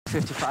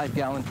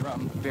55-gallon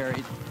drum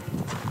buried.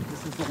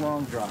 This is the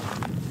long drop.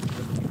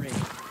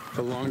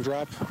 The long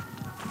drop?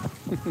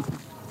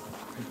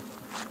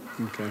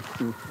 Okay.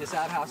 This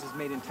outhouse is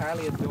made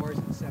entirely of doors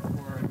except for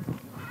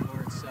the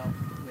door itself,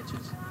 which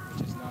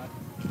is not.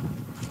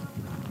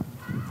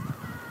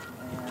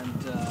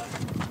 And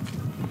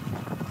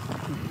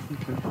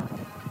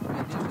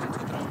I took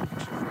it on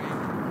picture frame.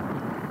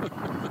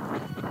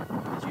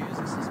 Did you use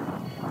this as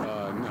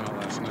well? No,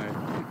 last night.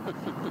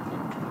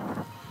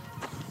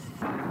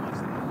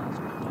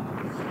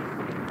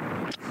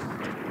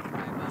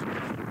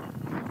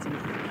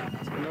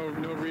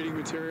 No reading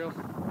material?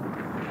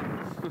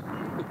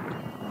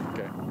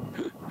 Okay.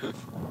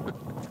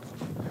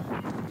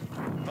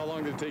 How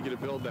long did it take you to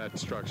build that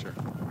structure?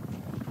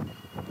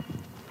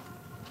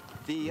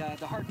 The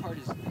hard part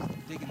is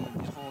digging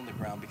the hole in the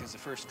ground, because the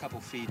first couple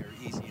feet are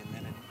easy and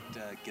then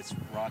it gets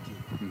rocky.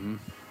 Mm-hmm.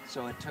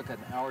 So it took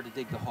an hour to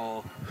dig the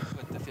hole,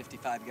 put the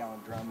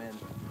 55-gallon drum in,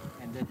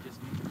 and then just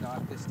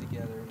knock this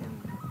together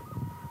in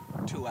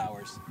 2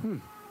 hours.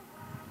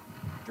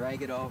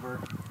 Drag it over,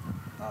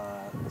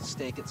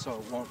 stake it so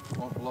it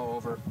won't blow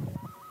over.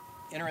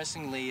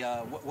 Interestingly,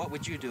 what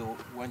would you do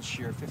once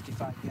your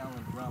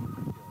 55-gallon drum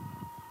is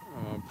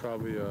filled?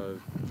 Probably, I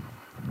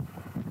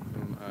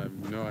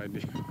have no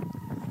idea.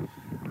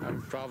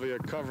 I'd probably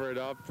cover it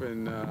up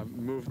and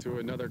move to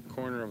another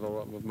corner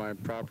of my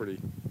property.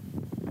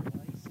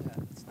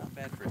 Well, it's not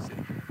bad for a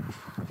city.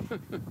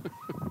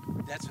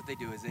 That's what they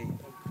do, is when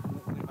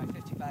my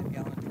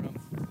 55-gallon drum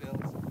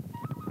fills,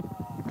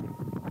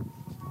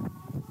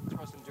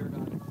 throw some dirt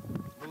on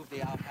it, move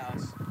the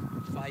outhouse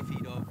 5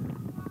 feet over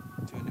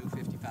to a new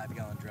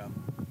 55-gallon drum.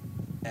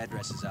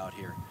 Address is out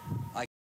here.